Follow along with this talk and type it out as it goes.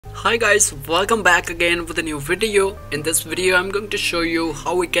Hi guys, welcome back again with a new video. In this video I'm going to show you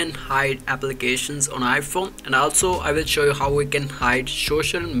how we can hide applications on iPhone, and also I will show you how we can hide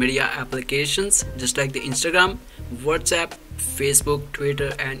social media applications just like the Instagram, WhatsApp, Facebook,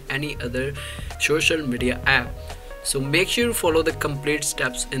 Twitter and any other social media app. So make sure you follow the complete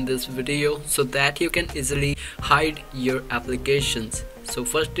steps in this video so that you can easily hide your applications. So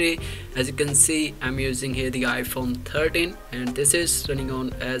firstly, as you can see, I'm using here the iPhone 13 and this is running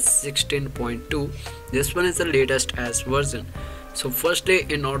on as 16.2. This one is the latest as version. So firstly,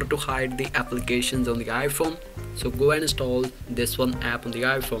 in order to hide the applications on the iPhone, so go and install this one app on the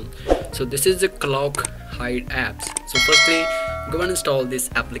iPhone. So this is the clock hide apps. So firstly, go and install this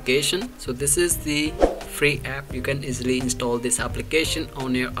application. So this is the free app. You can easily install this application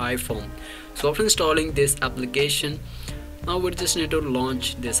on your iPhone. So after installing this application, now we just need to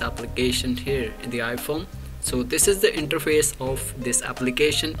launch this application here in the iPhone. So this is the interface of this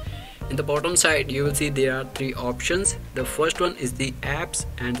application. In the bottom side you will see there are three options. The first one is the apps,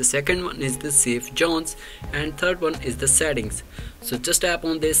 and the second one is the save zones, and third one is the settings. So just tap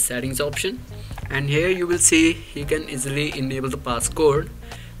on this settings option, and here you will see you can easily enable the passcode.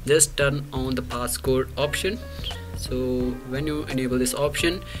 Just turn on the passcode option. So when you enable this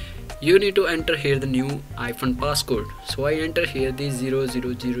option, you need to enter here the new iPhone passcode. So I enter here the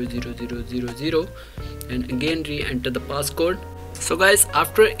 000000 and again re-enter the passcode. So guys,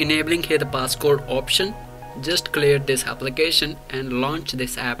 after enabling here the passcode option, just clear this application and launch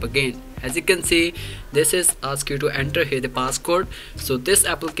this app again. As you can see, this is ask you to enter here the passcode. So this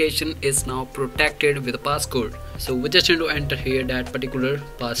application is now protected with a passcode. So we just need to enter here that particular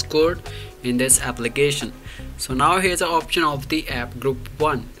passcode in this application. So now here's the option of the app group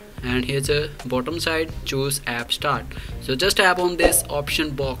 1. And here's a bottom side, choose app start. So just tap on this option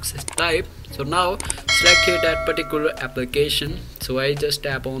box type. So now select here that particular application. So I just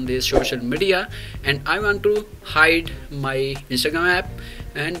tap on this social media, and I want to hide my Instagram app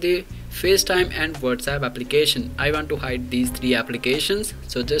and the FaceTime and WhatsApp application. I want to hide these three applications.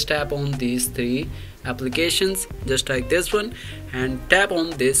 So just tap on these three applications just like this one and tap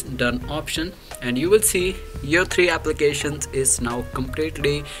on this done option, and you will see your three applications is now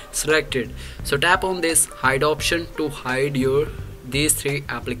completely selected. So tap on this hide option to hide your these three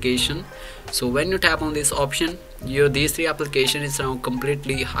applications. So when you tap on this option, your these three applications is now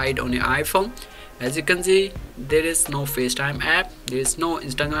completely hide on your iPhone. As you can see, there is no FaceTime app, there is no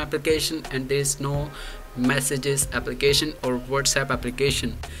Instagram application, and there is no messages application or WhatsApp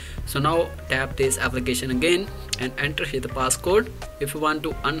application. So now tap this application again and enter here the passcode. If you want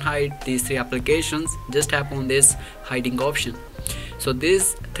to unhide these three applications, just tap on this hiding option. So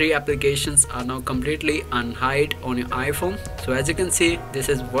these three applications are now completely unhide on your iPhone. So as you can see, this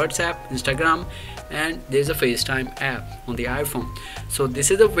is WhatsApp, Instagram, and there's a FaceTime app on the iPhone. So this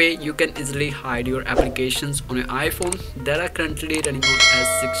is the way you can easily hide your applications on your iPhone that are currently running on as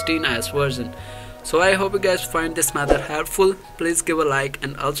 16 iOS version. So I hope you guys find this method helpful. Please give a like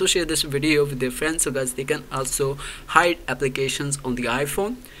and also share this video with your friends so guys they can also hide applications on the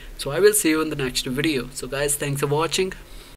iPhone. So I will see you in the next video. So guys, thanks for watching.